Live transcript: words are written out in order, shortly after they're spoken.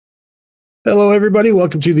Hello, everybody.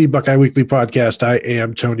 Welcome to the Buckeye Weekly podcast. I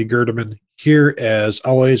am Tony Gerdeman here, as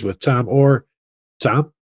always, with Tom Orr.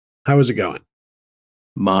 Tom, how is it going?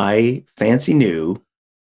 My fancy new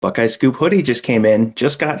Buckeye Scoop hoodie just came in,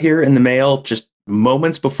 just got here in the mail just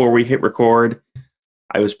moments before we hit record.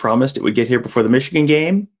 I was promised it would get here before the Michigan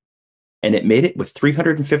game, and it made it with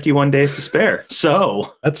 351 days to spare.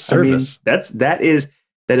 So, That's I mean, service. that is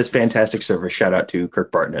fantastic service. Shout out to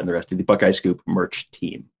Kirk Barton and the rest of the Buckeye Scoop merch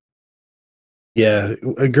team. Yeah,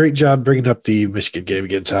 a great job bringing up the Michigan game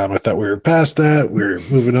again, Tom. I thought we were past that. We are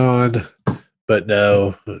moving on. But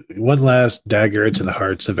no, one last dagger into the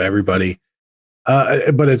hearts of everybody.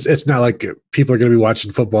 But it's not like people are going to be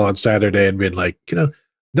watching football on Saturday and being like,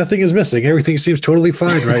 nothing is missing. Everything seems totally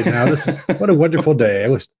fine right now. This is what a wonderful day. I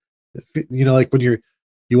was, like when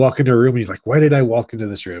you walk into a room and you're like, why did I walk into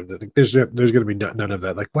this room? I think there's going to be none of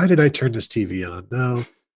that. Like, why did I turn this TV on? No,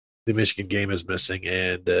 the Michigan game is missing,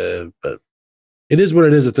 and but it is what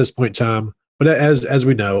it is at this point, Tom. But as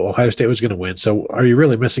we know, Ohio State was going to win. So are you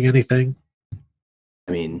really missing anything?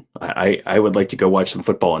 I mean, I would like to go watch some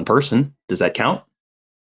football in person. Does that count?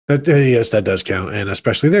 That yes, that does count, and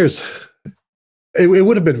especially it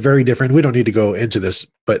would have been very different. We don't need to go into this,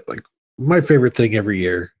 but like my favorite thing every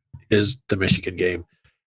year is the Michigan game,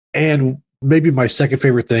 and maybe my second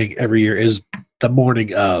favorite thing every year is the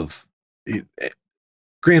morning of.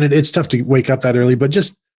 Granted, it's tough to wake up that early, but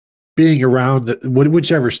just being around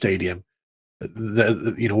whichever stadium,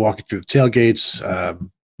 walking through the tailgates,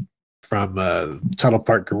 from Tuttle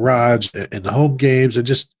Park Garage and the home games, and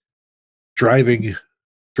just driving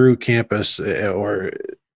through campus, or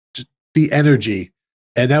just the energy.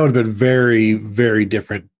 And that would have been very, very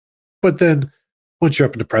different. But then once you're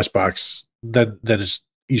up in the press box, then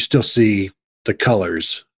you still see the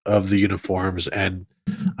colors of the uniforms. And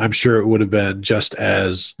I'm sure it would have been just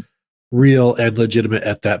as real and legitimate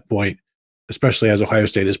at that point, especially as Ohio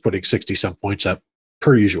State is putting 60 some points up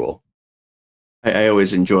per usual. I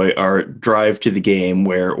always enjoy our drive to the game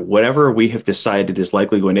where whatever we have decided is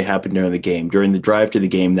likely going to happen during the drive to the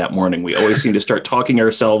game that morning, we always seem to start talking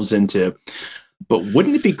ourselves into, but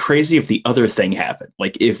wouldn't it be crazy if the other thing happened?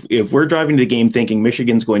 Like if we're driving to the game thinking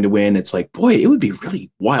Michigan's going to win, it's like, boy, it would be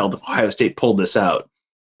really wild if Ohio State pulled this out.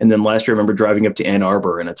 And then last year, I remember driving up to Ann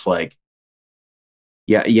Arbor and it's like,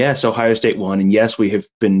 yeah, yes, Ohio State won. And yes, we have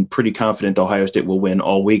been pretty confident Ohio State will win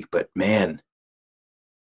all week, but man,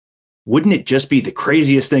 wouldn't it just be the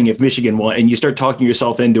craziest thing if Michigan won? And you start talking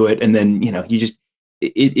yourself into it, and then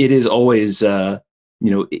it is always as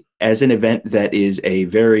an event that is a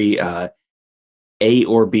very A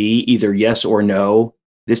or B, either yes or no.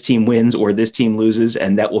 This team wins or this team loses,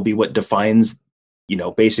 and that will be what defines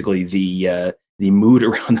basically the mood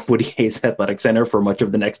around the Woody Hayes Athletic Center for much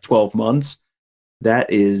of the next 12 months.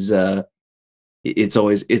 That is it's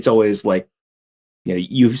always like,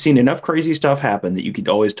 you've seen enough crazy stuff happen that you could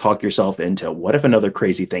always talk yourself into, what if another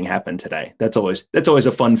crazy thing happened today? That's always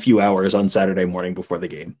a fun few hours on Saturday morning before the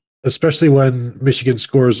game. Especially when Michigan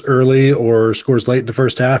scores early or scores late in the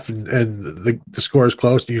first half, and the score is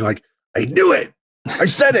close, and you're like, I knew it. I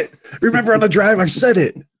said it. Remember on the drive, I said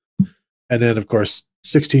it. And then, of course,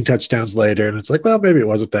 16 touchdowns later, and it's like, well, maybe it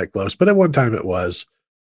wasn't that close, but at one time it was.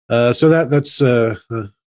 So that's Tom,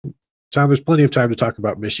 there's plenty of time to talk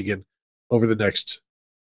about Michigan over the next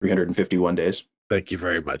 351 days. Thank you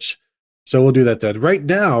very much. So we'll do that then. Right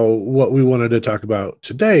now, what we wanted to talk about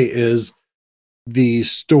today is the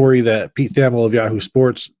story that Pete Thamel of Yahoo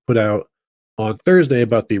Sports put out on Thursday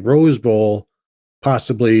about the Rose Bowl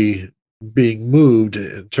possibly being moved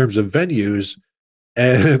in terms of venues,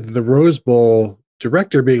 and the Rose Bowl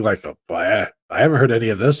director being like, oh, boy, I haven't heard any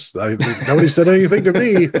of this. Nobody said anything to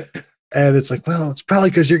me. And it's like, well, it's probably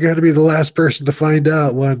because you're going to be the last person to find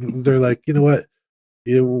out when they're like, you know what?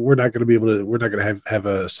 We're not going to have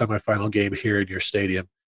a semifinal game here in your stadium.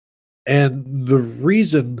 And the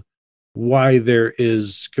reason why there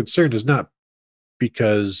is concern is not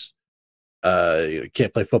because you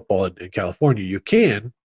can't play football in California. You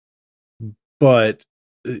can, but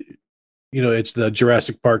it's the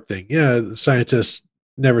Jurassic Park thing. Yeah, the scientists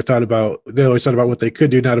they always thought about what they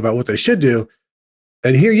could do, not about what they should do.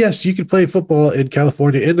 And here, yes, you can play football in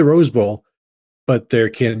California in the Rose Bowl, but there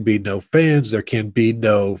can be no fans. There can be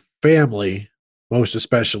no family, most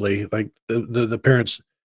especially. Like the parents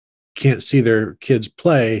can't see their kids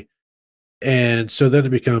play. And so then it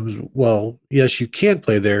becomes, well, yes, you can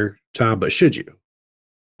play there, Tom, but should you?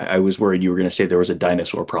 I was worried you were going to say there was a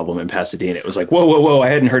dinosaur problem in Pasadena. It was like, whoa, whoa, whoa. I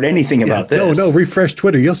hadn't heard anything about this. No, refresh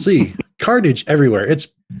Twitter. You'll see carnage everywhere. It's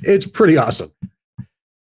pretty awesome.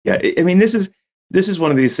 Yeah. I mean, this is one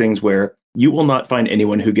of these things where you will not find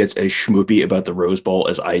anyone who gets as schmoopy about the Rose Bowl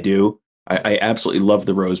as I do. I absolutely love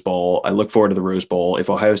the Rose Bowl. I look forward to the Rose Bowl. If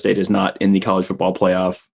Ohio State is not in the college football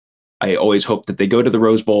playoff, I always hope that they go to the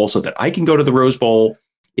Rose Bowl so that I can go to the Rose Bowl.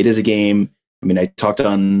 It is a game. I mean, I talked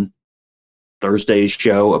on Thursday's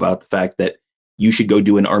show about the fact that you should go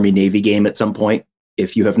do an Army Navy game at some point.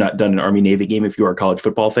 If you have not done an Army Navy game, if you are a college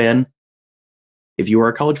football fan,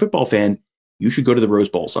 you should go to the Rose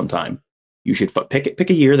Bowl sometime. You should pick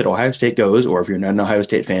a year that Ohio State goes, or if you're not an Ohio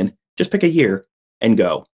State fan, just pick a year and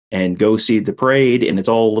go see the parade. And it's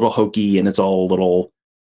all a little hokey and it's all a little,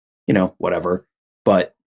 whatever.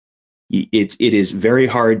 But it is very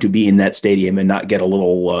hard to be in that stadium and not get a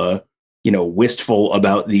little, wistful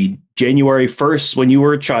about the January 1st when you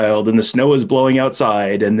were a child and the snow is blowing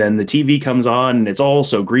outside, and then the TV comes on and it's all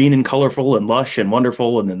so green and colorful and lush and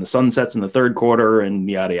wonderful, and then the sun sets in the third quarter and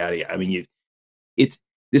yada yada yada. I mean,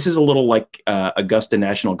 this is a little like Augusta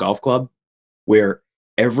National Golf Club, where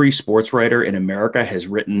every sports writer in America has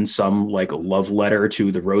written some like love letter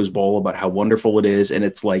to the Rose Bowl about how wonderful it is, and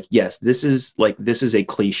it's like, yes, this is a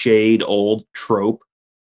cliched old trope,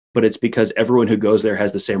 but it's because everyone who goes there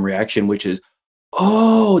has the same reaction, which is,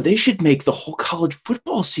 oh, they should make the whole college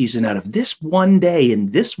football season out of this one day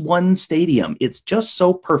in this one stadium. It's just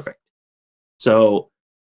so perfect. So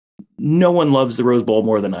no one loves the Rose Bowl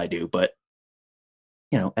more than I do. But,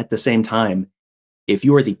 at the same time, if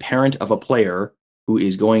you are the parent of a player who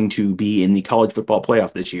is going to be in the college football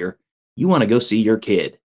playoff this year, you want to go see your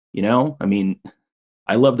kid. I mean,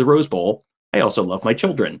 I love the Rose Bowl. I also love my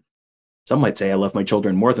children. Some might say I love my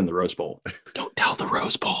children more than the Rose Bowl. Don't tell the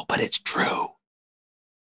Rose Bowl, but it's true.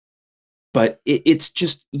 But it's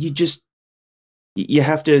just you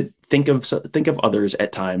have to think of others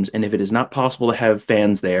at times, and if it is not possible to have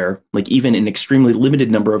fans there, like even an extremely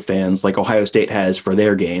limited number of fans, like Ohio State has for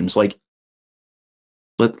their games, like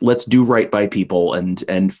let's do right by people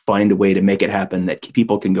and find a way to make it happen that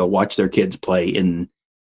people can go watch their kids play in,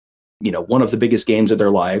 one of the biggest games of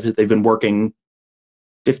their lives that they've been working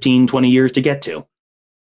 15, 20 years to get to.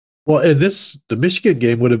 Well, and the Michigan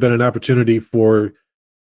game would have been an opportunity for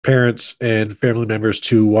parents and family members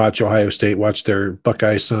to watch Ohio State, watch their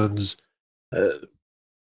Buckeye sons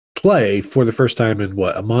play for the first time in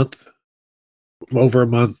over a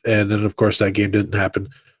month. And then, of course, that game didn't happen.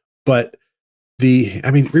 But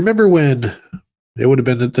remember when it would have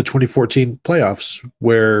been the 2014 playoffs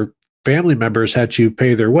where family members had to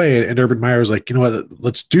pay their way, and Urban Meyer was like, you know what,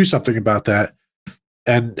 let's do something about that.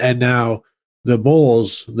 And now the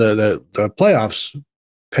bowls, the playoffs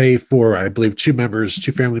pay for, I believe, two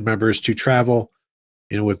family members to travel,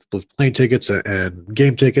 with plane tickets and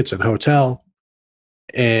game tickets and hotel.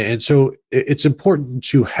 And so it's important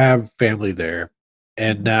to have family there.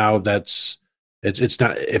 And now it's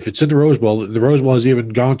not, if it's in the Rose Bowl has even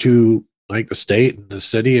gone to like the state and the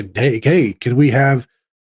city and hey, can we have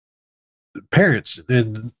parents?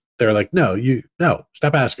 And they're like, no,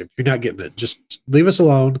 stop asking. You're not getting it. Just leave us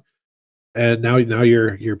alone. And now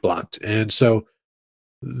you're blocked. And so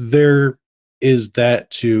there is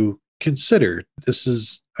that to consider.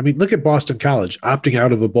 Look at Boston College opting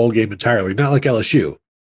out of a bowl game entirely, not like LSU,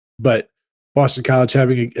 but Boston College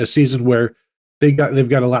having a season where they've got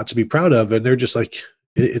a lot to be proud of, and they're just like,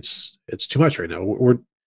 it's too much right now.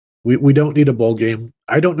 We don't need a bowl game.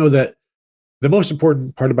 I don't know that the most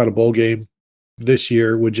important part about a bowl game this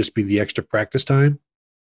year would just be the extra practice time,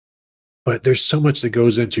 but there's so much that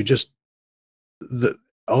goes into just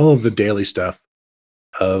all of the daily stuff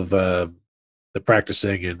of the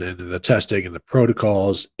practicing and the testing and the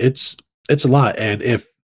protocols. It's a lot. And if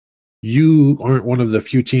you aren't one of the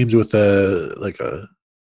few teams with a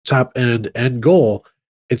top end goal,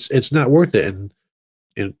 it's not worth it.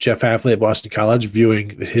 And Jeff Hafley at Boston College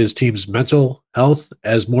viewing his team's mental health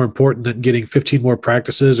as more important than getting 15 more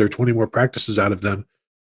practices or 20 more practices out of them.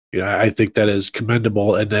 I think that is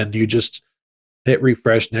commendable. And then you just hit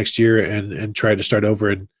refresh next year and try to start over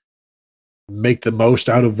and make the most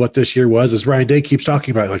out of what this year was. As Ryan Day keeps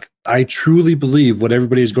talking about, like, I truly believe what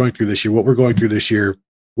everybody is going through this year, what we're going through this year,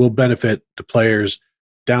 will benefit the players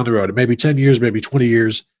down the road. It may be 10 years, maybe 20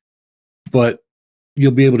 years, but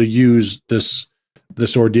you'll be able to use this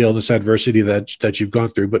ordeal, this adversity that you've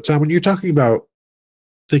gone through. But Tom, when you're talking about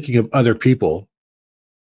thinking of other people,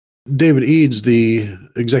 David Eads, the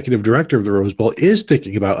executive director of the Rose Bowl, is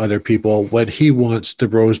thinking about other people when he wants the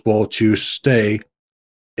Rose Bowl to stay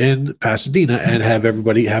in Pasadena and have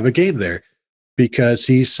everybody have a game there, because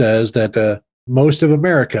he says that most of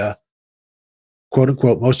America, quote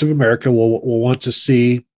unquote, most of America will want to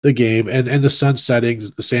see the game and the sun setting,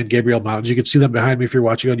 the San Gabriel Mountains. You can see them behind me if you're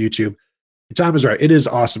watching on YouTube. Tom is right. It is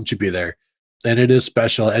awesome to be there, and it is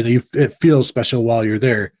special, and it feels special while you're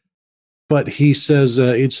there. but he says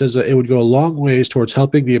it would go a long ways towards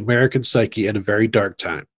helping the American psyche in a very dark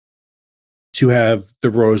time to have the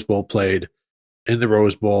Rose Bowl played in the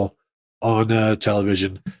Rose Bowl on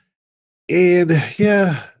television. And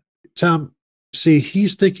yeah, Tom, see,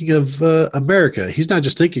 he's thinking of America. He's not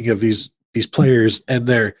just thinking of these players and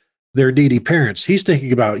their needy parents. He's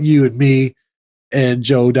thinking about you and me and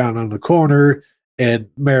Joe down on the corner and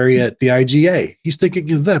Mary at the IGA. He's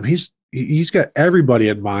thinking of them. He's got everybody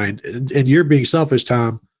in mind. And you're being selfish,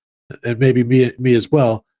 Tom, and maybe me as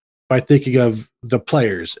well, by thinking of the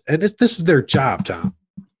players. And this is their job, Tom.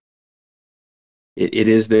 It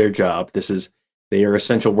is their job. They are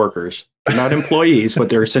essential workers. They're not employees, but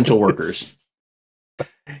they're essential workers.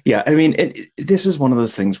 Yeah, I mean, this is one of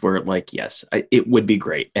those things where, like, yes, it would be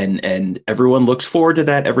great, and everyone looks forward to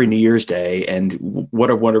that every New Year's Day. And what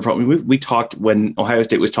a wonderful! I mean, we talked when Ohio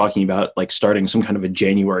State was talking about like starting some kind of a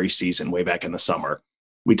January season way back in the summer.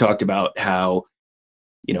 We talked about how,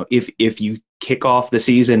 you know, if you kick off the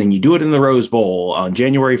season and you do it in the Rose Bowl on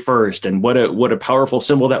January 1st, and what a powerful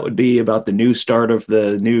symbol that would be about the new start of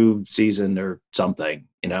the new season or something,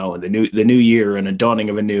 you know, the new year and a dawning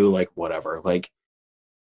of a new, like, whatever, like.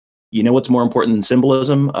 You know what's more important than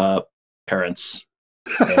symbolism? Parents,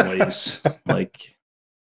 families. Like,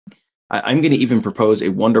 I'm going to even propose a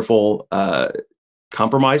wonderful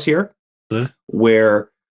compromise here, where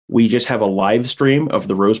we just have a live stream of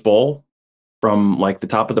the Rose Bowl from like the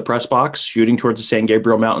top of the press box, shooting towards the San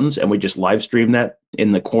Gabriel Mountains, and we just live stream that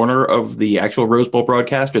in the corner of the actual Rose Bowl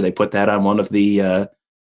broadcast, or they put that on one of the,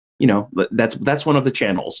 that's one of the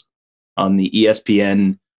channels on the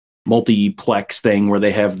ESPN multiplex thing where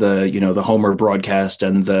they have the, you know, the Homer broadcast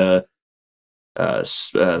and the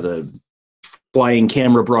flying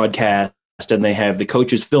camera broadcast, and they have the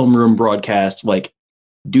coach's film room broadcast. Like,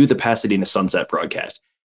 do the Pasadena Sunset broadcast.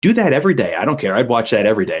 Do that every day. I don't care. I'd watch that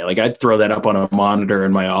every day. Like, I'd throw that up on a monitor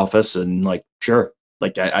in my office and, like, sure.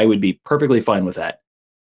 Like, I would be perfectly fine with that.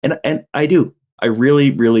 And I do. I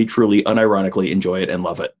really, really, truly, unironically enjoy it and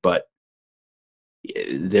love it. But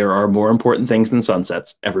there are more important things than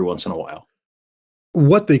sunsets every once in a while.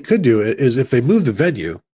 What they could do is, if they move the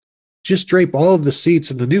venue, just drape all of the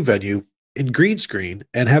seats in the new venue in green screen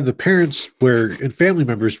and have the parents and family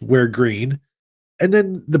members wear green. And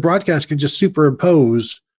then the broadcast can just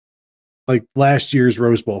superimpose like last year's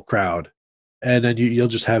Rose Bowl crowd. And then you'll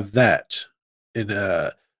just have that in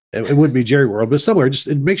it wouldn't be Jerry World, but somewhere, just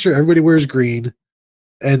make sure everybody wears green.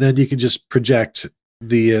 And then you can just project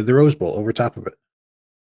the Rose Bowl over top of it.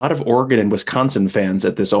 A lot of Oregon and Wisconsin fans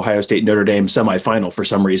at this Ohio State Notre Dame semifinal for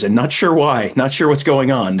some reason. Not sure why, not sure what's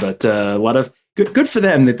going on, but a lot of good for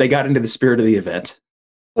them that they got into the spirit of the event.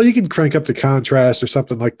 Well, you can crank up the contrast or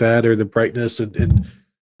something like that, or the brightness, and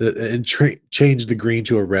change the green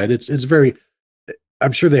to a red. It's very.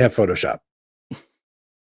 I'm sure they have Photoshop,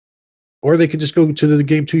 or they could just go to the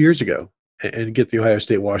game 2 years ago and get the Ohio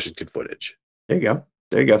State Washington footage. There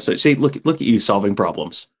you go. So see, look at you solving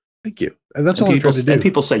problems. Thank you. And that's all I'm trying to do. And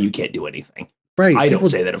people say you can't do anything. Right. I don't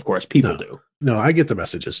say that, of course. People do. No, I get the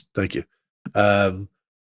messages. Thank you.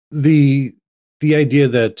 The idea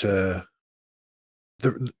that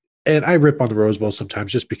and I rip on the Rose Bowl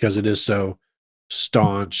sometimes just because it is so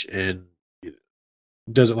staunch and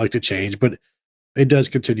doesn't like to change, but it does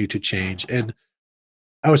continue to change. And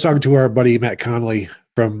I was talking to our buddy Matt Connolly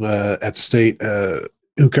from at the state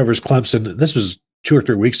who covers Clemson. This was 2 or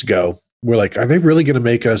 3 weeks ago. We're like, are they really going to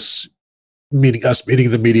make us, meaning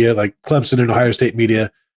the media, like Clemson and Ohio State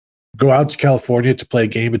media, go out to California to play a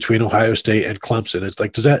game between Ohio State and Clemson? It's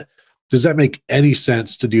like, does that make any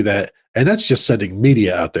sense to do that? And that's just sending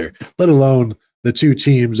media out there, let alone the 2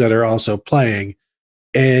 teams that are also playing.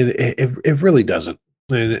 And it really doesn't.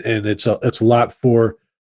 And it's a lot for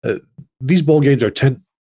these bowl games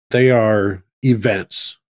they are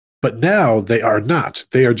events, but now they are not.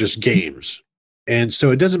 They are just games. And so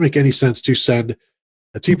it doesn't make any sense to send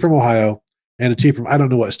a team from Ohio and a team from, I don't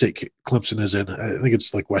know what state Clemson is in. I think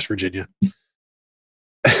it's like West Virginia.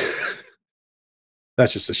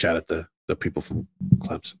 That's just a shot at the people from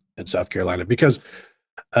Clemson and South Carolina, because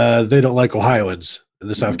they don't like Ohioans in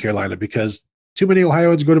the South Carolina, because too many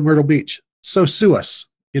Ohioans go to Myrtle Beach. So sue us.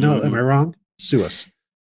 You know, am I wrong? Sue us.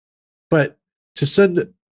 But to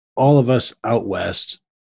send all of us out west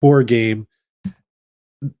for a game,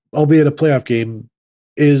 albeit a playoff game,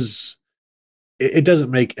 it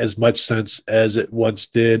doesn't make as much sense as it once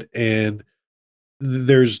did. And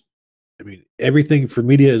everything for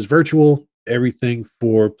media is virtual. Everything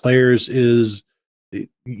for players is,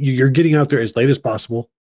 you're getting out there as late as possible.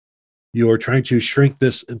 You're trying to shrink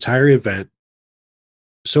this entire event.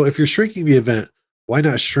 So if you're shrinking the event, why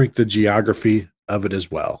not shrink the geography of it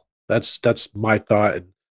as well? That's my thought. And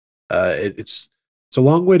it's a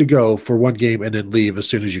long way to go for one game and then leave as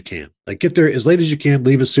soon as you can. Like, get there as late as you can,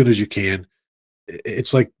 leave as soon as you can.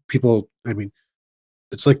 It's like people. I mean,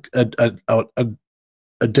 it's like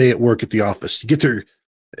a day at work at the office. You get there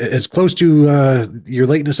as close to your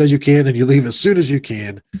lateness as you can, and you leave as soon as you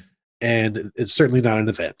can. And it's certainly not an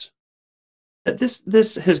event.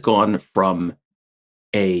 This has gone from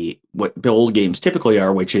what bowl games typically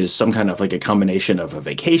are, which is some kind of like a combination of a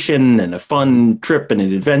vacation and a fun trip and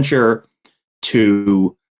an adventure,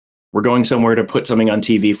 to we're going somewhere to put something on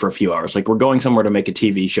TV for a few hours. Like, we're going somewhere to make a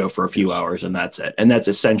TV show for a few hours, and that's it. And that's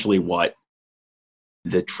essentially what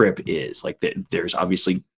the trip is. Like, there's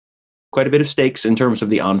obviously quite a bit of stakes in terms of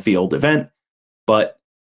the on-field event, but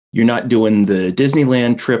you're not doing the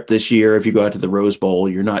Disneyland trip this year. If you go out to the Rose Bowl,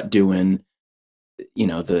 you're not doing,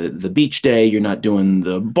 the beach day. You're not doing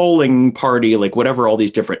the bowling party, like whatever all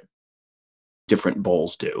these different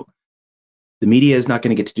bowls do. The media is not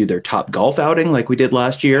going to get to do their top golf outing like we did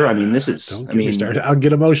last year. I mean, this is, Don't get me started. I'll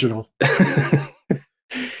get emotional.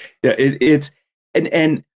 Yeah, it's,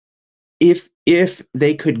 and if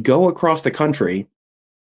they could go across the country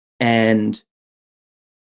and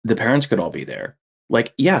the parents could all be there,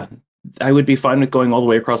 like, yeah, I would be fine with going all the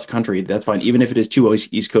way across the country. That's fine. Even if it is two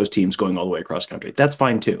East Coast teams going all the way across the country, that's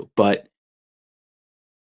fine too. But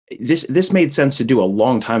this made sense to do a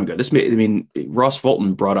long time ago. Ross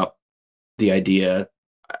Fulton brought up the idea,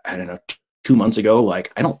 I don't know, 2 months ago.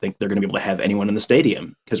 Like, I don't think they're going to be able to have anyone in the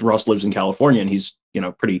stadium, because Ross lives in California and he's,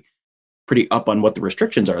 pretty up on what the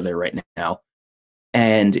restrictions are there right now.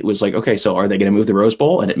 And it was like, okay, so are they going to move the Rose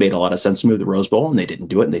Bowl? And it made a lot of sense to move the Rose Bowl, and they didn't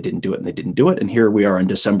do it, and they didn't do it, and they didn't do it. And here we are on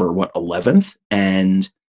December, 11th. And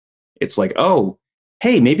it's like, oh,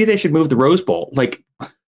 hey, maybe they should move the Rose Bowl. Like,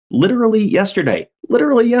 literally yesterday,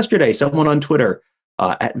 someone on Twitter,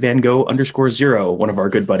 at Van Gogh_0, one of our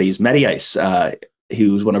good buddies, Matty Ice,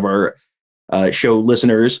 who's one of our show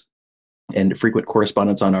listeners and frequent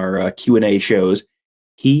correspondents on our Q&A shows,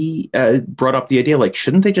 he brought up the idea, like,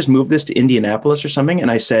 shouldn't they just move this to Indianapolis or something? And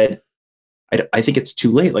I said, I think it's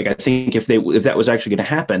too late. Like, I think if that was actually going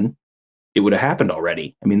to happen, it would have happened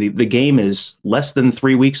already. I mean, the game is less than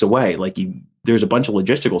 3 weeks away. Like, there's a bunch of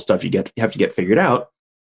logistical stuff you have to get figured out.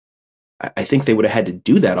 I think they would have had to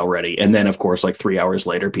do that already. And then, of course, like 3 hours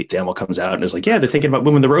later, Pete Thamel comes out and is like, yeah, they're thinking about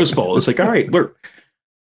moving the Rose Bowl. It's like, all right,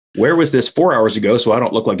 where was this 4 hours ago, so I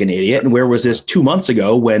don't look like an idiot? And where was this 2 months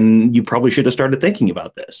ago when you probably should have started thinking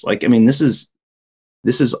about this? Like, I mean, this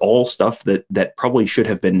is all stuff that probably should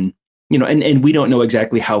have been, and we don't know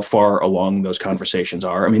exactly how far along those conversations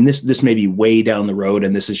are. I mean, this may be way down the road,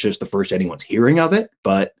 and this is just the first anyone's hearing of it.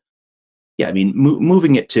 But yeah, I mean,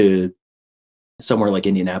 moving it to somewhere like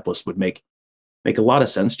Indianapolis would make a lot of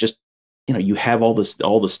sense. Just, you have all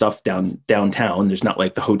the stuff downtown. There's not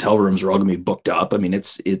like the hotel rooms are all going to be booked up. I mean,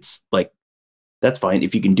 it's like, that's fine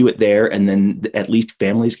if you can do it there, and then at least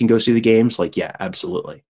families can go see the games. Like, yeah,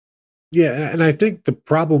 absolutely. Yeah, and I think the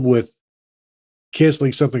problem with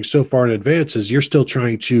canceling something so far in advance is you're still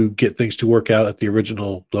trying to get things to work out at the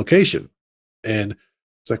original location. And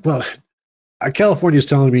it's like, well, California's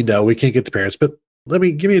telling me no, we can't get the parents, but give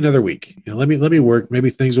me another week. Let me work.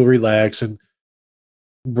 Maybe things will relax, and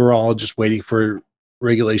we're all just waiting for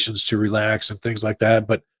regulations to relax and things like that.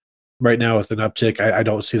 But right now, with an uptick, I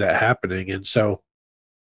don't see that happening. And so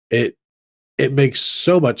it makes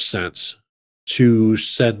so much sense to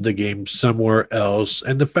send the game somewhere else.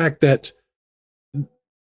 And the fact that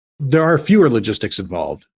there are fewer logistics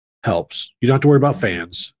involved helps. You don't have to worry about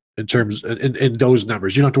fans in those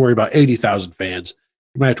numbers. You don't have to worry about 80,000 fans.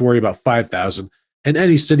 You might have to worry about 5,000. And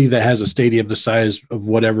any city that has a stadium the size of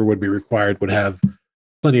whatever would be required would have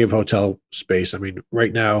plenty of hotel space. I mean,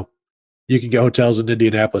 right now, you can get hotels in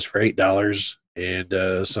Indianapolis for $8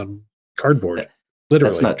 and some cardboard.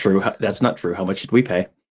 Literally, that's not true. That's not true. How much did we pay?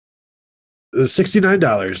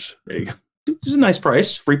 $69. There you go. It's a nice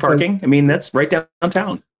price. Free parking. I mean, that's right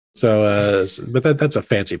downtown. So, but that's a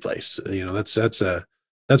fancy place.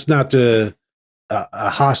 That's not a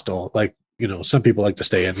hostel like some people like to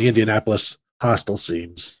stay in. The Indianapolis hostel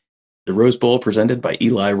scenes. The Rose Bowl presented by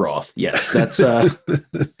Eli Roth. Yes, that's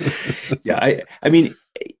yeah. I mean,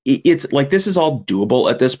 it's like, this is all doable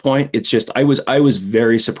at this point. It's just I was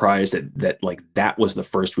very surprised that like that was the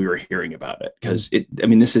first we were hearing about it, because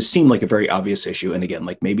this has seemed like a very obvious issue. And again,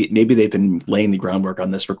 like maybe they've been laying the groundwork on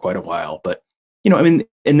this for quite a while. But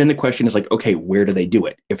and then the question is like, okay, where do they do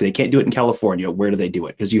it? If they can't do it in California, where do they do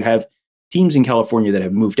it? Because you have teams in California that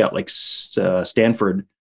have moved out, like Stanford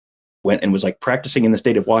went and was like practicing in the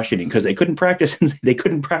state of Washington because they couldn't practice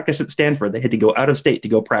at Stanford. They had to go out of state to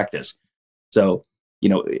go practice. So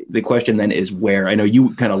the question then is where. I know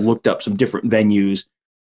you kind of looked up some different venues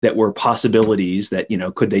that were possibilities that,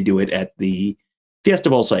 could they do it at the Fiesta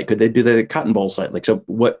Bowl site? Could they do that at the Cotton Bowl site? Like, so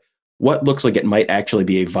what looks like it might actually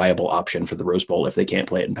be a viable option for the Rose Bowl if they can't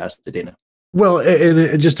play it in Pasadena? Well, and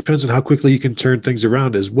it just depends on how quickly you can turn things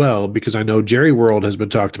around as well, because I know Jerry World has been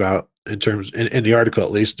talked about in the article,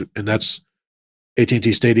 at least, and that's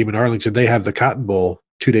AT&T Stadium in Arlington. They have the Cotton Bowl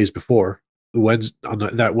 2 days before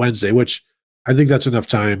that Wednesday, which I think that's enough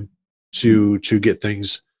time to get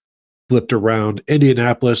things flipped around.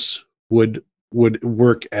 Indianapolis would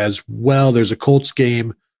work as well. There's a Colts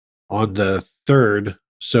game on the 3rd,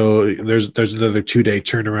 so there's another 2-day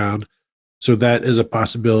turnaround. So that is a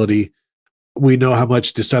possibility. We know how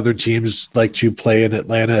much the Southern teams like to play in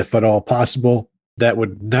Atlanta, if at all possible. That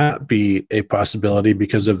would not be a possibility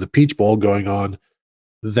because of the Peach Bowl going on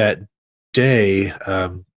that day,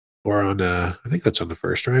 or on I think that's on the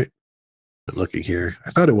 1st, right? I'm looking here.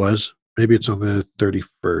 I thought it was. Maybe it's on the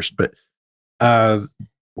 31st, but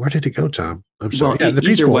where did it go, Tom? I'm sorry. Well, the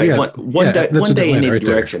Peach Bowl. Way, yeah, one day in any right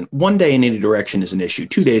direction. There. 1 day in any direction is an issue.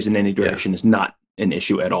 2 days in any direction is not an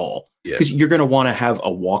issue at all, because you're going to want to have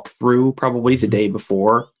a walkthrough probably the day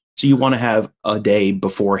before. So you want to have a day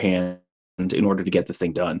beforehand in order to get the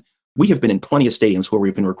thing done. We have been in plenty of stadiums where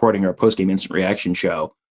we've been recording our post-game instant reaction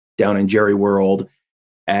show down in Jerry World,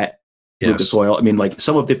 at Lucas Oil. I mean, like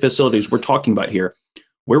some of the facilities we're talking about here,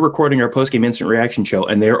 we're recording our post-game instant reaction show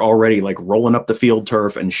and they're already like rolling up the field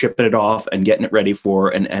turf and shipping it off and getting it ready for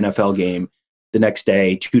an NFL game the next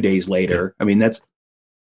day, 2 days later. I mean,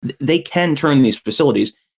 they can turn these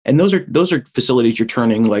facilities, and those are facilities you're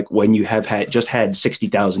turning like when you have just had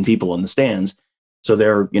 60,000 people in the stands. So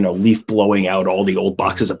they're, leaf blowing out all the old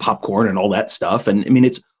boxes of popcorn and all that stuff. And I mean,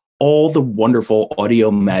 it's all the wonderful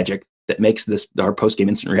audio magic that makes our post-game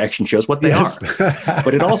instant reaction shows what they are.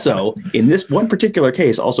 But it also, in this one particular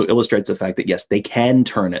case, also illustrates the fact that, yes, they can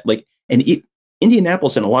turn it. Like, and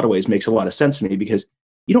Indianapolis in a lot of ways makes a lot of sense to me, because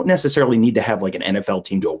you don't necessarily need to have like an NFL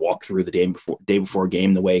team do a walkthrough the day before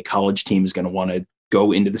game, the way a college team is going to want to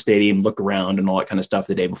go into the stadium, look around and all that kind of stuff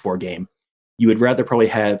the day before game. You would rather probably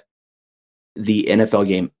have the NFL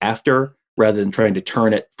game after, rather than trying to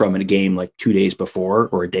turn it from a game like 2 days before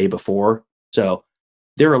or a day before. So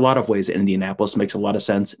there are a lot of ways that Indianapolis makes a lot of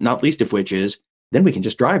sense, not least of which is then we can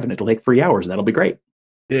just drive and it'll take 3 hours and that'll be great.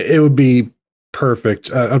 It would be perfect.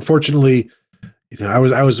 Unfortunately, I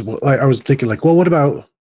was thinking like, well, what about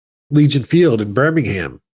Legion Field in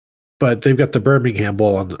Birmingham? But they've got the Birmingham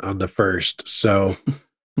Bowl on the 1st, so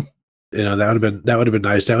that would have been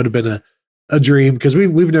nice. That would have been a dream, because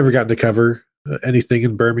we've never gotten to cover anything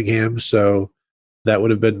in Birmingham, so that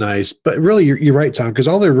would have been nice. But really, you're right, Tom, because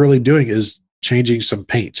all they're really doing is changing some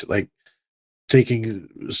paint, like taking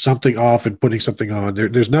something off and putting something on.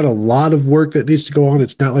 There's not a lot of work that needs to go on.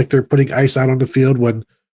 It's not like they're putting ice out on the field when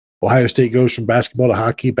Ohio State goes from basketball to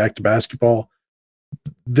hockey back to basketball.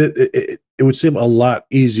 It would seem a lot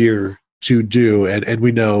easier to do, and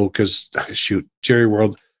we know, because Jerry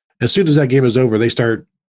World, as soon as that game is over, they start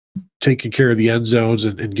taking care of the end zones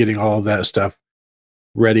and getting all of that stuff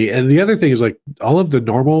ready. And the other thing is, like, all of the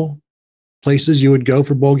normal places you would go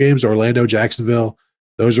for bowl games, Orlando, Jacksonville,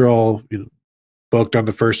 those are all booked on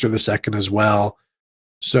the 1st or the 2nd as well.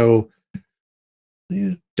 So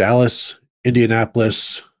Dallas,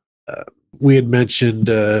 Indianapolis, we had mentioned,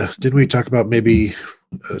 didn't we talk about maybe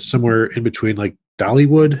somewhere in between, like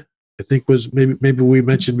Dollywood? I think was maybe we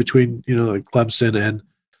mentioned between like Clemson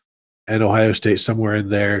and Ohio State, somewhere in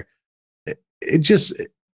there.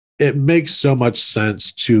 It makes so much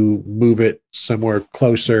sense to move it somewhere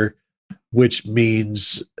closer, which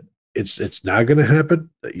means it's not going to happen.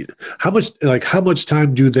 How much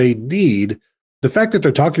time do they need? The fact that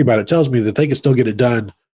they're talking about it tells me that they can still get it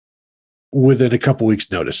done within a couple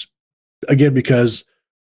weeks' notice. Again, because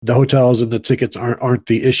the hotels and the tickets aren't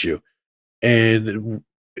the issue, and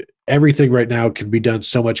everything right now can be done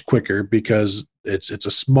so much quicker because it's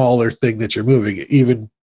a smaller thing that you're moving.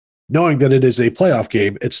 Even knowing that it is a playoff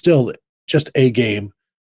game, it's still just a game.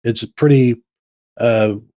 It's pretty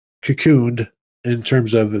cocooned in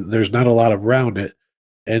terms of there's not a lot around it,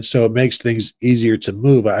 and so it makes things easier to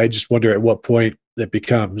move. I just wonder at what point it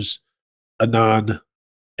becomes a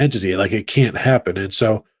non-entity, like it can't happen. And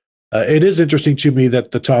so it is interesting to me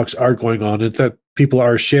that the talks are going on and that people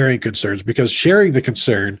are sharing concerns, because sharing the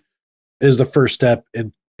concern is the first step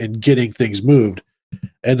in getting things moved.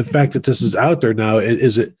 And the fact that this is out there now,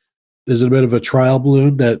 is it a bit of a trial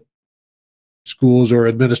balloon that schools or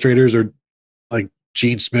administrators, or like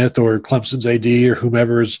Gene Smith or Clemson's AD or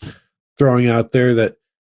whomever is throwing out there that,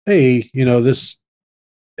 hey, this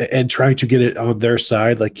and trying to get it on their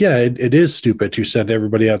side. Like, yeah, it is stupid to send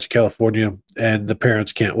everybody out to California and the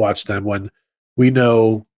parents can't watch them when we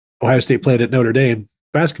know Ohio State played at Notre Dame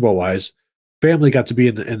basketball wise. Family got to be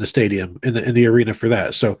in the stadium, in the arena for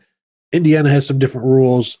that. So Indiana has some different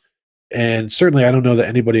rules. And certainly I don't know that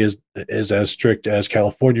anybody is as strict as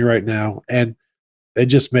California right now. And it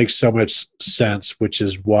just makes so much sense, which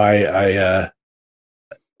is why I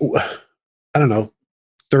don't know,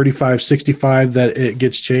 35-65 that it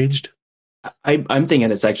gets changed. I'm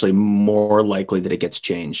thinking it's actually more likely that it gets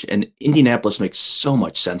changed. And Indianapolis makes so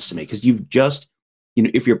much sense to me because you've just,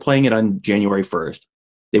 if you're playing it on January 1st,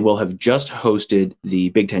 they will have just hosted the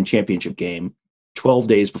Big Ten championship game 12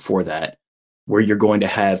 days before that, where you're going to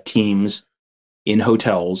have teams in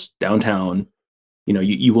hotels downtown.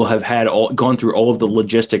 You will have gone through all of the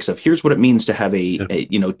logistics of here's what it means to have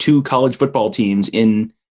a 2 college football teams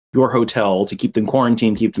in your hotel to keep them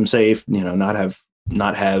quarantined, keep them safe,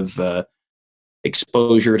 not have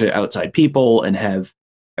exposure to outside people and have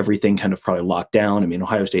everything kind of probably locked down. I mean,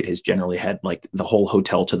 Ohio State has generally had like the whole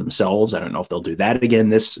hotel to themselves. I don't know if they'll do that again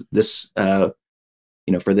this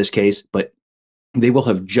for this case, but they will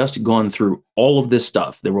have just gone through all of this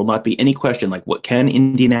stuff. There will not be any question like, what can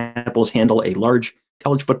Indianapolis handle a large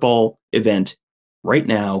college football event right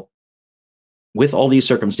now with all these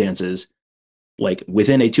circumstances, like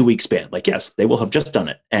within a 2-week span? Like, yes, they will have just done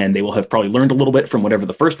it, and they will have probably learned a little bit from whatever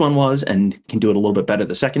the first one was and can do it a little bit better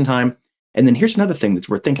the second time. And then here's another thing that's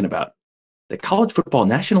worth thinking about. The college football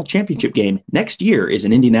national championship game next year is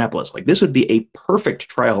in Indianapolis. Like, this would be a perfect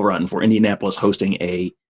trial run for Indianapolis hosting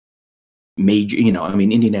a major,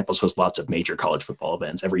 Indianapolis hosts lots of major college football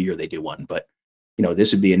events. Every year they do one, but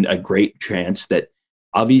this would be a great chance that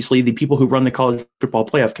obviously the people who run the college football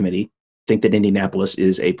playoff committee think that Indianapolis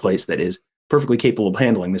is a place that is perfectly capable of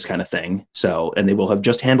handling this kind of thing. So, and they will have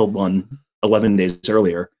just handled one 11 days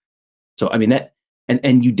earlier. So, I mean, that,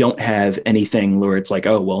 and you don't have anything where it's like,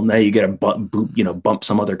 oh, well, now you get to bump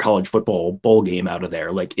some other college football bowl game out of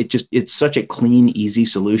there. Like, it's such a clean, easy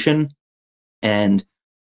solution. And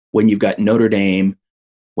when you've got Notre Dame,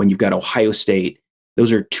 when you've got Ohio State,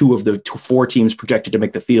 those are 2 of the 4 teams projected to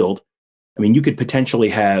make the field. I mean, you could potentially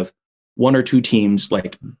have 1 or 2 teams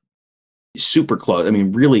like super close. I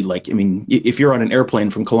mean, really, if you're on an airplane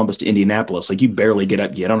from Columbus to Indianapolis, like, you barely get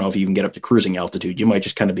up. I don't know if you even get up to cruising altitude. You might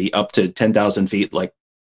just kind of be up to 10,000 feet, like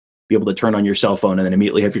be able to turn on your cell phone and then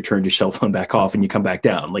immediately have you turn your cell phone back off and you come back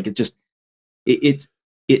down. Like, it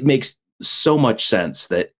makes so much sense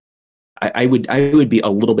that I would be a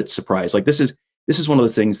little bit surprised. Like, this is one of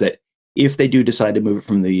the things that if they do decide to move it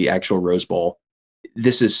from the actual Rose Bowl,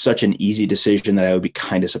 this is such an easy decision that I would be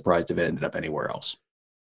kind of surprised if it ended up anywhere else.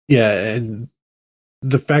 Yeah, and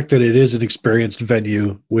the fact that it is an experienced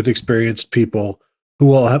venue with experienced people who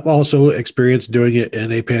will have also experienced doing it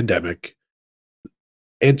in a pandemic.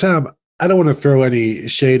 And Tom, I don't want to throw any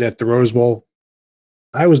shade at the Rose Bowl.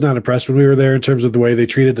 I was not impressed when we were there in terms of the way they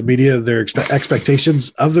treated the media, their expectations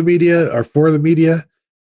of the media or for the media.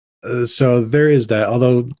 So there is that,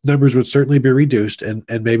 although numbers would certainly be reduced and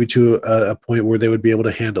maybe to a point where they would be able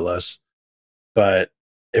to handle us. But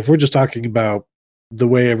if we're just talking about the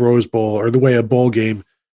way a Rose Bowl or the way a bowl game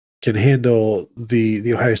can handle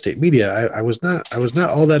the Ohio State media, I was not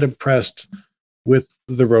all that impressed with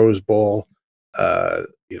the Rose Bowl.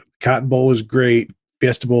 Cotton Bowl is great.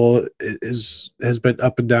 Fiesta Bowl has been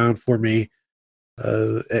up and down for me.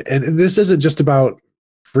 And this isn't just about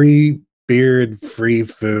free beer and free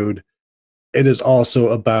food. It is also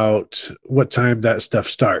about what time that stuff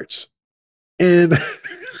starts. And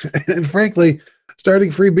frankly, starting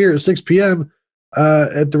free beer at 6 p.m.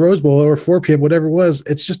 At the Rose Bowl or 4 p.m., whatever it was,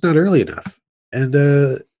 it's just not early enough. And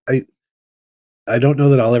I don't know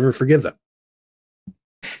that I'll ever forgive them.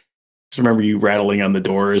 Just remember you rattling on the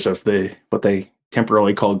doors of what they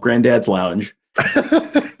temporarily called Granddad's Lounge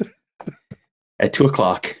at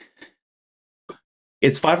 2:00.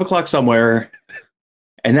 It's 5:00 somewhere,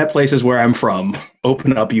 and that place is where I'm from.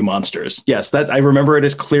 Open up, you monsters! Yes, that I remember it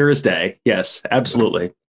as clear as day. Yes,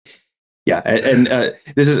 absolutely. Yeah, and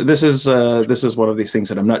this is one of these things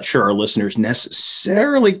that I'm not sure our listeners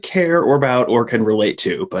necessarily care or about or can relate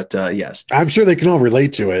to, but yes, I'm sure they can all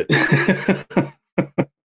relate to it.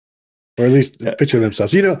 Or at least picture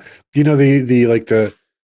themselves. The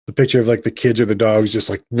picture of like the kids or the dogs just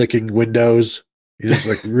like licking windows. It's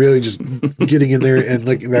like really just getting in there and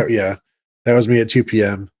licking that. Yeah, that was me at 2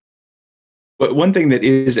 p.m. But one thing that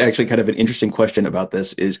is actually kind of an interesting question about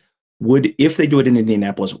this is, if they do it in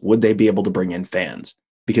Indianapolis, would they be able to bring in fans?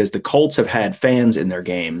 Because the Colts have had fans in their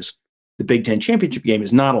games. The Big Ten championship game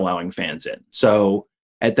is not allowing fans in. So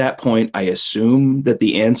at that point, I assume that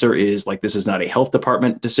the answer is like, this is not a health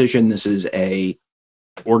department decision. This is a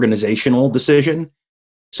organizational decision.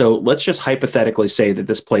 So let's just hypothetically say that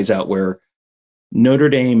this plays out where Notre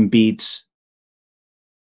Dame beats,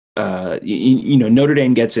 Notre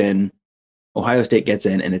Dame gets in, Ohio State gets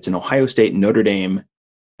in, and it's an Ohio State Notre Dame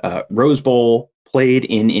Rose Bowl played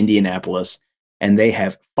in Indianapolis, and they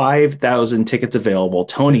have 5,000 tickets available.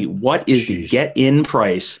 Tony, what is the get-in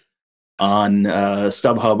price on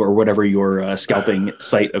StubHub or whatever your scalping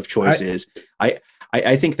site of choice is?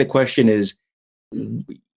 I think the question is,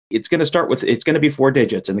 it's going to be 4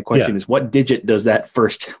 digits. And the question is, what digit does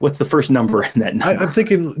what's the first number in that number? I'm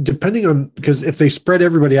thinking, depending on, because if they spread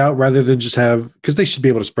everybody out rather than just because they should be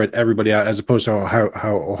able to spread everybody out as opposed to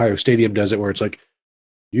how Ohio Stadium does it, where it's like,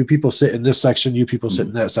 you people sit in this section, you people sit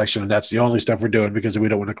in that section, and that's the only stuff we're doing because we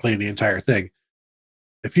don't want to clean the entire thing.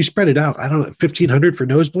 If you spread it out, I don't know, 1,500 for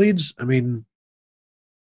nosebleeds. I mean,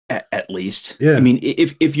 at least, yeah. I mean,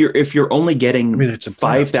 if you're only getting, it's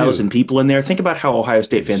 5,000 people in there, think about how Ohio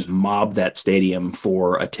State fans mob that stadium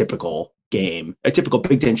for a typical game, a typical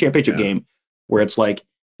Big Ten championship game, where it's like,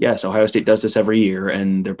 yes, Ohio State does this every year,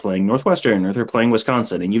 and they're playing Northwestern or they're playing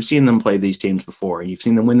Wisconsin, and you've seen them play these teams before, and you've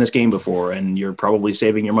seen them win this game before, and you're probably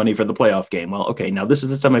saving your money for the playoff game. Well, okay, now this is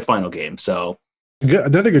the semifinal game, so.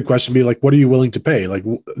 Another good question would be like, what are you willing to pay? Like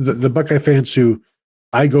the Buckeye fans who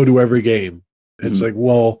I go to every game, it's like,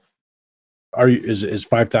 well, is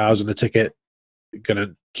 5,000 a ticket going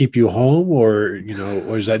to keep you home, or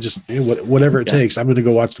is that just whatever it takes? I'm going to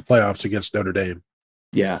go watch the playoffs against Notre Dame.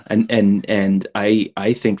 Yeah, and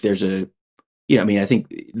I think there's I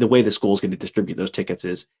think the way the school is going to distribute those tickets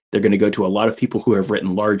is they're going to go to a lot of people who have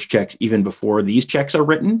written large checks even before these checks are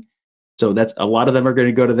written. So that's a lot of them are going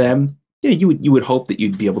to go to them. You would hope that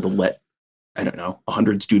you'd be able to let, I don't know,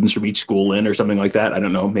 100 students from each school in or something like that. I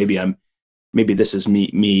don't know. Maybe this is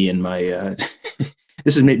me and my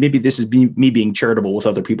this is me being charitable with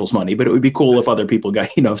other people's money. But it would be cool if other people got,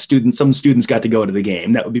 some students got to go to the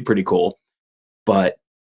game. That would be pretty cool. But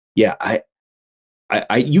yeah,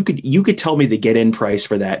 you could tell me the get-in price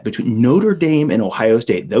for that between Notre Dame and Ohio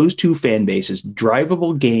State, those two fan bases,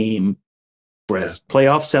 drivable game,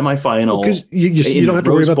 playoff semifinal. Because you don't have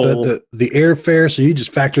to worry about the airfare, so you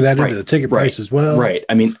just factor that into the ticket price as well. Right.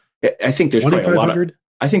 I mean, I think there's probably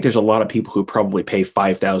a lot of people who probably pay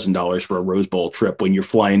 $5,000 for a Rose Bowl trip when you're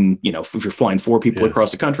flying, if you're flying 4 people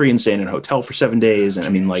across the country and staying in a hotel for 7 days. And I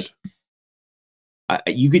mean, like,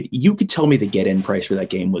 you could tell me the get-in price for that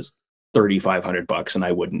game was $3,500 and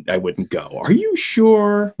I wouldn't go. Are you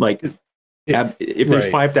sure? Like, if there's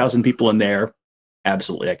 5,000 people in there,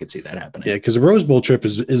 absolutely, I could see that happening. Yeah, because the Rose Bowl trip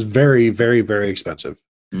is very, very, very expensive.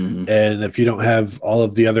 Mm-hmm. And if you don't have all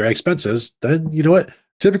of the other expenses, then you know what?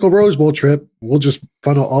 Typical Rose Bowl trip, we'll just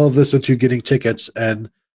funnel all of this into getting tickets and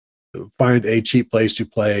find a cheap place to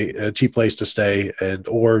play, a cheap place to stay,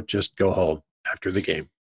 or just go home after the game.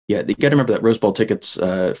 Yeah, you got to remember that Rose Bowl tickets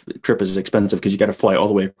trip is expensive because you got to fly all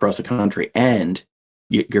the way across the country, and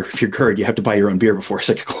if you're Gerd, you have to buy your own beer before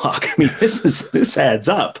 6 o'clock. I mean, this adds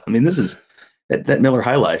up. I mean, that Miller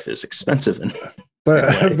High Life is expensive.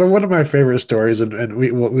 But one of my favorite stories, and we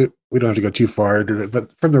don't have to go too far into it,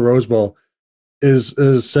 but from the Rose Bowl is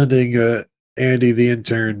sending Andy the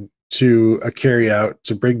intern to a carryout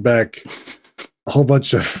to bring back a whole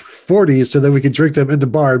bunch of 40s so that we could drink them in the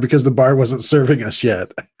bar because the bar wasn't serving us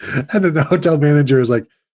yet. And then the hotel manager was like,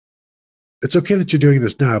 "It's okay that you're doing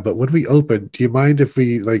this now, but when we open, do you mind if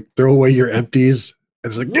we throw away your empties?" And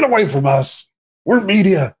it's like, "Get away from us. We're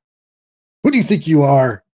media. Who do you think you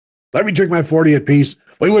are? Let me drink my 40 at peace.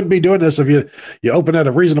 We wouldn't be doing this if you open at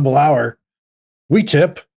a reasonable hour. We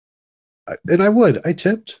tip." And I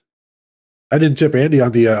tipped. I didn't tip Andy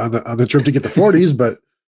on the trip to get the 40s, but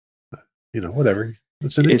whatever.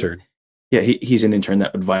 It's an intern. Yeah, he's an intern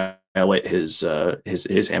that would violate his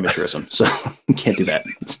amateurism, so you can't do that.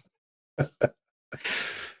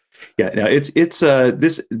 Yeah, no, it's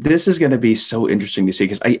this is going to be so interesting to see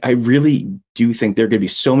because I really do think there are going to be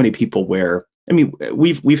so many people where, I mean,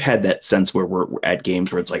 we've had that sense where we're at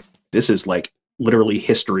games where it's like, this is like literally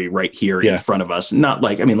history right here in front of us. Not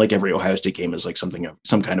like, I mean, like every Ohio State game is like some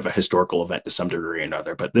kind of a historical event to some degree or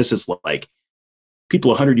another, but this is like people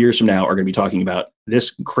 100 years from now are going to be talking about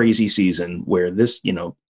this crazy season where this,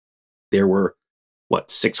 there were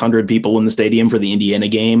 600 people in the stadium for the Indiana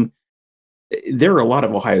game. There are a lot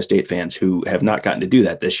of Ohio State fans who have not gotten to do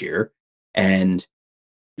that this year and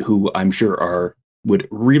who I'm sure would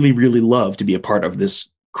really, really love to be a part of this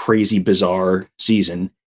crazy, bizarre season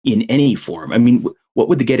in any form. I mean, what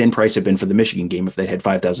would the get-in price have been for the Michigan game if they had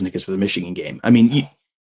 5,000 tickets for the Michigan game? I mean,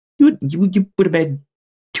 you would have had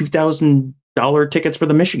 $2,000 tickets for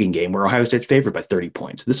the Michigan game where Ohio State's favored by 30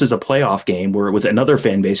 points. This is a playoff game where with another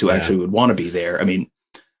fan base who actually would want to be there. I mean,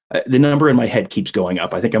 the number in my head keeps going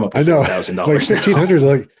up. I think I'm up to $4,000. Like 1,500.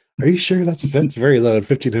 Like, are you sure that's very low?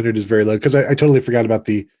 1,500 is very low because I totally forgot about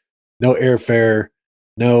the no airfare,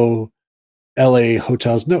 no LA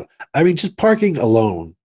hotels. No, I mean, just parking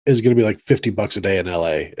alone is going to be like $50 a day in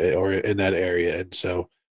LA or in that area. And so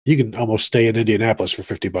you can almost stay in Indianapolis for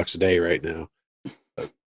 $50 a day right now,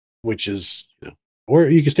 which is, or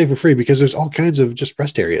you can stay for free because there's all kinds of just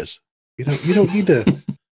rest areas. You don't need to,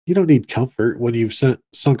 you don't need comfort when you've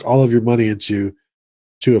sunk all of your money into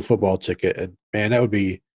a football ticket. And man, that would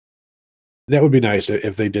be nice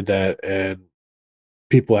if they did that and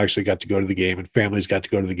people actually got to go to the game and families got to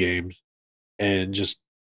go to the games and just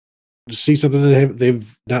see something that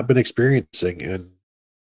they've not been experiencing and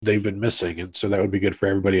they've been missing. And so that would be good for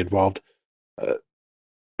everybody involved.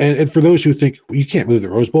 And for those who think you can't move the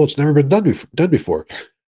Rose Bowl, it's never been done before.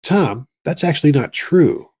 Tom, that's actually not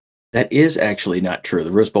true. That is actually not true.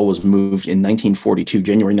 The Rose Bowl was moved in 1942.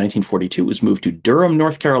 January 1942 was moved to Durham,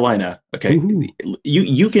 North Carolina. Okay,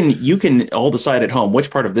 you can all decide at home which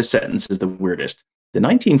part of this sentence is the weirdest. The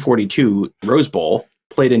 1942 Rose Bowl,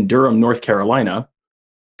 played in Durham, North Carolina,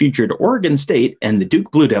 featured Oregon State and the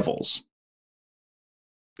Duke Blue Devils.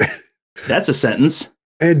 That's a sentence.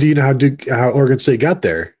 And do you know how Oregon State got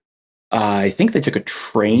there? I think they took a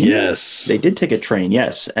train. Yes, they did take a train.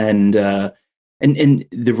 Yes, and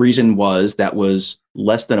the reason was that was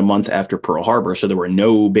less than a month after Pearl Harbor, so there were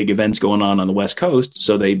no big events going on the West Coast.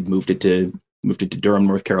 So they moved it to Durham,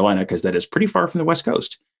 North Carolina, because that is pretty far from the West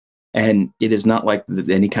Coast, and it is not like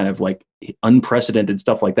any kind of like unprecedented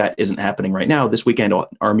stuff like that isn't happening right now. This weekend,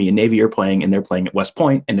 Army and Navy are playing, and they're playing at West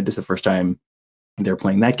Point, and it is the first time they're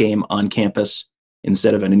playing that game on campus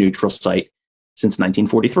instead of at a neutral site since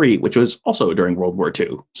 1943, which was also during World War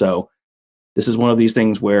II. So this is one of these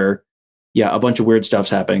things where, yeah, a bunch of weird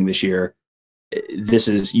stuff's happening this year. This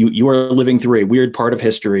is, you are living through a weird part of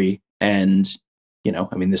history. And,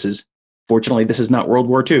 I mean, fortunately, this is not World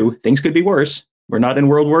War II. Things could be worse. We're not in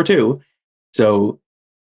World War II. So,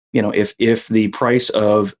 if the price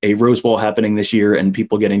of a Rose Bowl happening this year and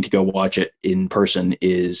people getting to go watch it in person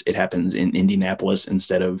is it happens in Indianapolis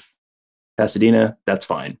instead of Pasadena, that's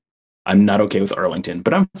fine. I'm not okay with Arlington,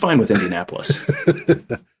 but I'm fine with Indianapolis.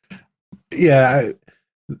 Yeah,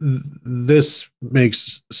 this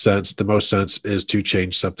makes sense. The most sense is to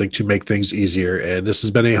change something to make things easier. And this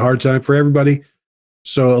has been a hard time for everybody.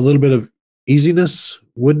 So a little bit of easiness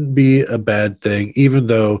wouldn't be a bad thing, even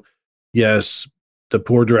though, yes, the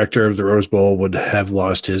poor director of the Rose Bowl would have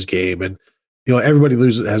lost his game. And, everybody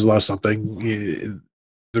has lost something.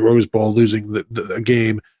 The Rose Bowl losing the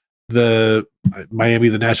game. The Miami,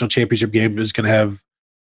 the national championship game, is going to have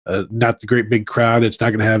not the great big crowd. It's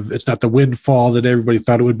not the windfall that everybody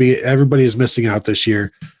thought it would be. Everybody is missing out this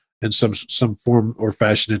year in some form or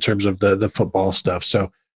fashion in terms of the football stuff.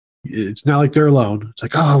 So it's not like they're alone. It's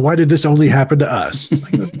like, oh, why did this only happen to us?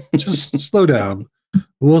 It's like, just slow down.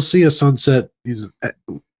 We'll see a sunset.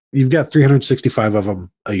 You've got 365 of them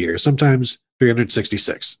a year, sometimes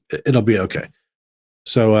 366. It'll be okay.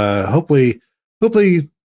 So hopefully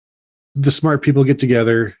the smart people get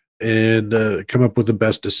together and come up with the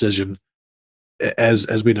best decision.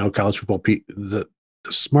 As we know, college football, the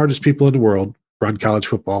smartest people in the world run college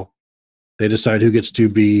football. They decide who gets to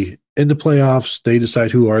be in the playoffs. They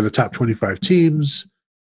decide who are the top 25 teams.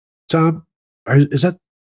 Tom, is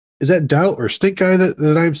that doubt or stink eye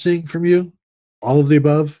that I'm seeing from you? All of the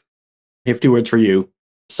above? I have two words for you.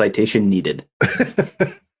 Citation needed.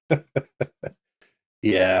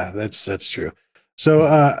 Yeah, that's true. So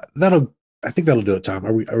I think that'll do it, Tom.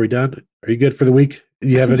 Are we done? Are you good for the week? Do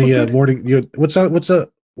you have any morning? What's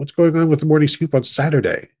going on with the morning scoop on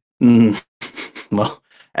Saturday? Well,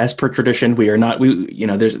 as per tradition, we are not.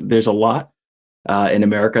 There's a lot in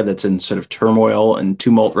America that's in sort of turmoil and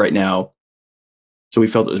tumult right now. So we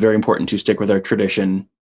felt it was very important to stick with our tradition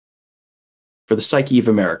for the psyche of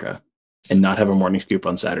America and not have a morning scoop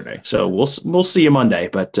on Saturday. So we'll see you Monday.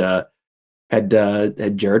 But had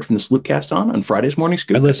Jared from the Sloopcast on Friday's morning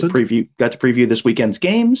scoop. Got to preview this weekend's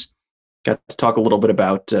games. Got to talk a little bit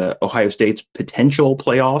about Ohio State's potential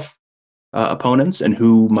playoff opponents and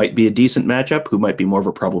who might be a decent matchup, who might be more of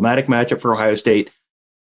a problematic matchup for Ohio State,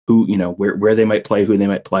 who, where they might play, who they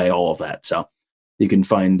might play, all of that. So you can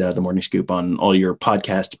find the Morning Scoop on all your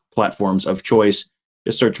podcast platforms of choice.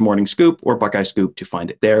 Just search Morning Scoop or Buckeye Scoop to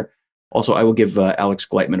find it there. Also, I will give Alex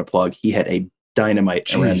Gleitman a plug. He had a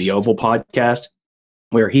dynamite around the Oval podcast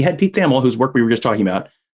where he had Pete Thamel, whose work we were just talking about.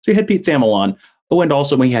 So he had Pete Thamel on. Oh, and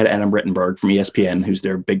also we had Adam Rittenberg from ESPN, who's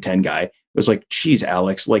their Big Ten guy. was like, geez,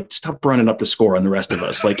 Alex, like, stop running up the score on the rest of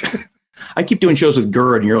us. Like, I keep doing shows with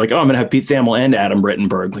Gerd, and you're like, oh, I'm going to have Pete Thamel and Adam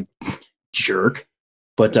Rittenberg. Like, jerk.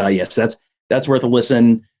 But yes, that's worth a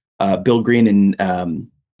listen. Bill Green and Mark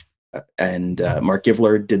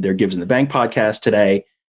Givler did their Gives in the Bank podcast today,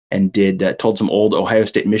 and told some old Ohio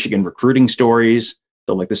State, Michigan recruiting stories.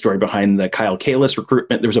 So like the story behind the Kyle Kalis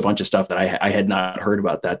recruitment. There was a bunch of stuff that I had not heard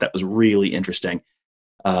about that was really interesting.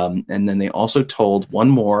 And then they also told one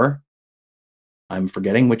more. I'm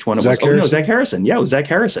forgetting which one it was. Oh no, Zach Harrison. Yeah, it was Zach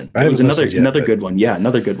Harrison. It was another good one. Yeah,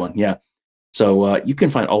 another good one. Yeah. So you can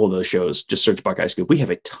find all of those shows. Just search Buckeye Scoop. We have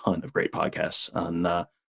a ton of great podcasts on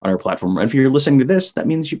our platform. And if you're listening to this, that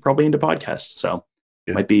means you're probably into podcasts. So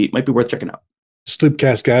might be worth checking out.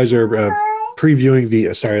 Sloopcast guys are previewing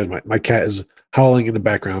the. Sorry, my cat is howling in the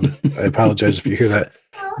background. I apologize if you hear that.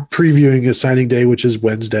 Previewing a signing day, which is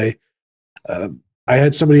Wednesday. I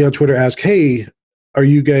had somebody on Twitter ask, "Hey, are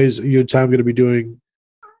you and Tom going to be doing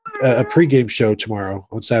a pregame show tomorrow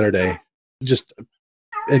on Saturday?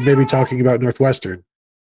 And maybe talking about Northwestern?"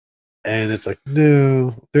 And it's like,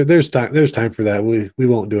 no, there's time for that. We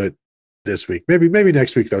won't do it this week. Maybe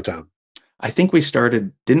next week though, Tom. I think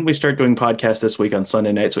didn't we start doing podcasts this week on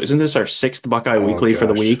Sunday night? So isn't this our 6th Buckeye Weekly for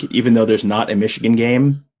the week, even though there's not a Michigan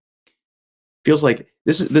game? Feels like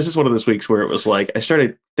this is one of those weeks where it was like, I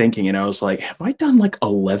started thinking and I was like, have I done like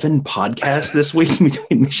 11 podcasts this week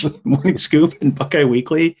between Michigan Morning Scoop and Buckeye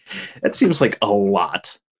Weekly? That seems like a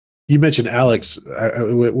lot. You mentioned Alex.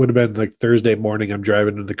 It would have been like Thursday morning. I'm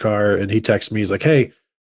driving in the car and he texts me. He's like, "Hey,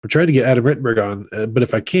 I'm trying to get Adam Rittenberg on, but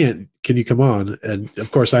if I can't, can you come on?" And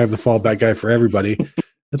of course, I am the fallback guy for everybody.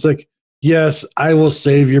 It's like, yes, I will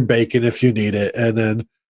save your bacon if you need it. And then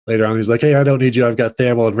later on, he's like, "Hey, I don't need you. I've got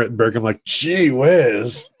Thamel and Rittenberg." I'm like, gee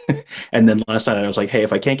whiz. And then last night I was like, "Hey,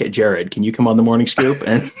 if I can't get Jared, can you come on the Morning Scoop?"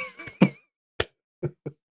 And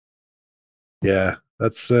yeah,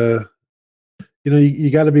 that's you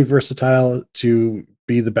got to be versatile to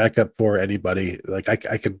be the backup for anybody. Like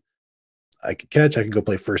I can catch, I can go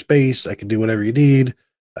play first base, I can do whatever you need.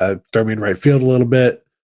 Throw me in right field a little bit,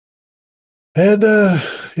 and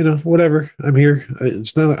whatever. I'm here.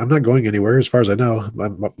 I'm not going anywhere as far as I know.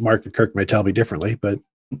 Mark and Kirk may tell me differently, but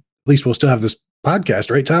at least we'll still have this podcast,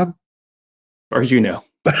 right, Tom? As far as you know,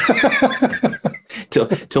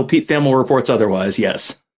 till Pete Thamel reports otherwise,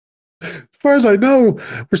 yes. As far as I know,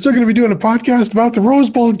 we're still going to be doing a podcast about the Rose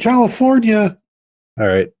Bowl in California. All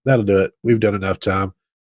right, that'll do it. We've done enough, Tom.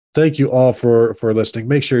 Thank you all for listening.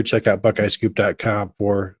 Make sure to check out BuckeyeScoop.com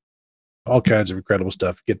for all kinds of incredible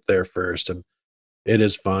stuff. Get there first, and it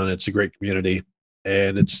is fun. It's a great community,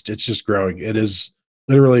 and it's just growing. It is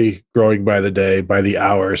literally growing by the day, by the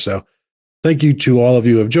hour. So thank you to all of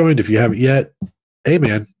you who have joined. If you haven't yet, hey,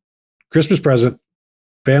 man, Christmas present,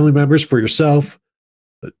 family members, for yourself.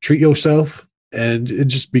 Treat yourself and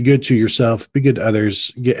just be good to yourself, be good to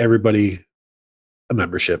others, get everybody a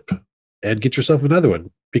membership and get yourself another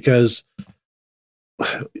one, because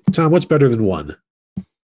Tom, what's better than one?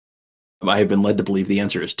 I have been led to believe the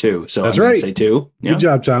answer is 2. So that's I'm right. Say 2. Yeah. Good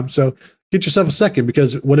job, Tom. So get yourself a second,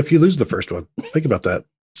 because what if you lose the first one? Think about that.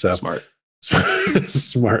 So smart.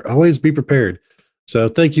 Always be prepared. So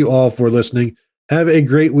thank you all for listening. Have a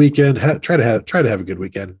great weekend. Try to have a good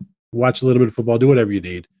weekend. Watch a little bit of football. Do whatever you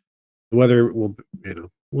need. The weather will,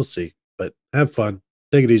 we'll see. But have fun.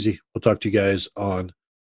 Take it easy. We'll talk to you guys on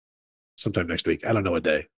sometime next week. I don't know what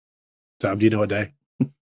day. Tom, do you know what day?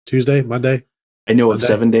 Tuesday? Monday? I know Sunday? Of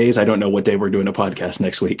 7 days. I don't know what day we're doing a podcast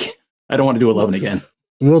next week. I don't want to do 11 again.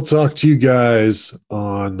 We'll talk to you guys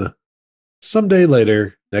on someday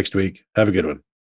later next week. Have a good one.